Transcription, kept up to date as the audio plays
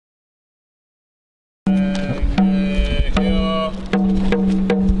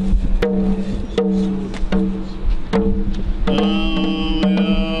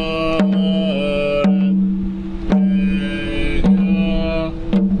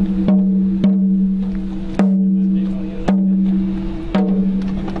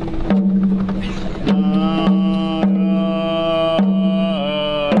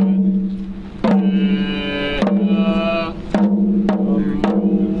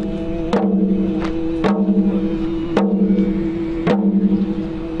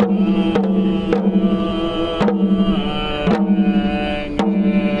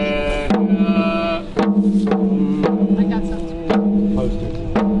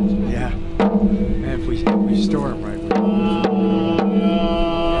And if we store them right, got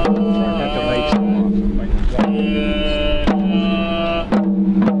the lights off.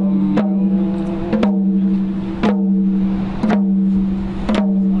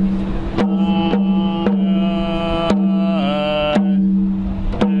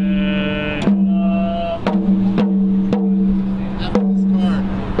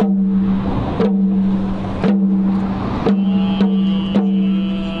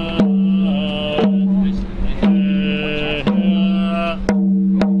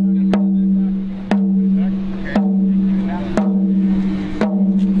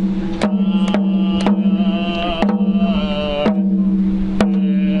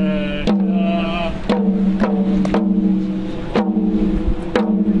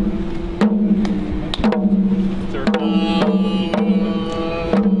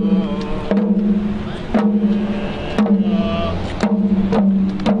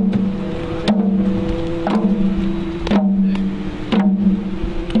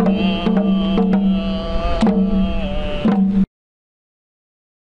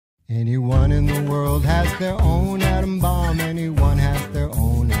 Anyone in the world has their own atom bomb. Anyone has their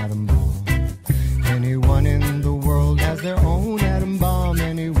own atom bomb. Anyone in the world has their own atom bomb.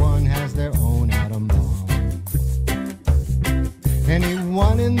 Anyone has their own atom bomb.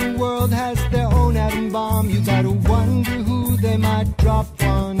 Anyone in the world has their own atom bomb. You gotta wonder who they might drop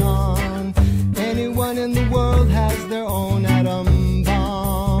one on. Anyone in the world has their own atom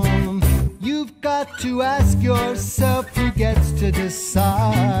bomb. You've got to ask yourself who gets to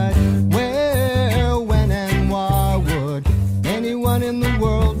decide where, when, and why would anyone in the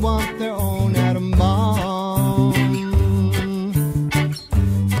world want their own atom bomb.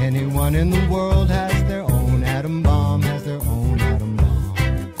 Anyone in the world has their own atom bomb, has their own atom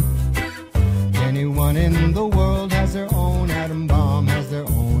bomb. Anyone in the world has their own atom bomb, has their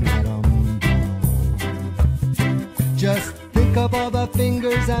own atom bomb. Just think of all the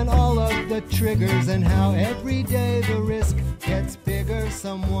fingers and all of the triggers and how every day the risk gets bigger.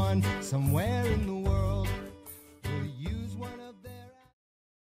 Someone, somewhere in the world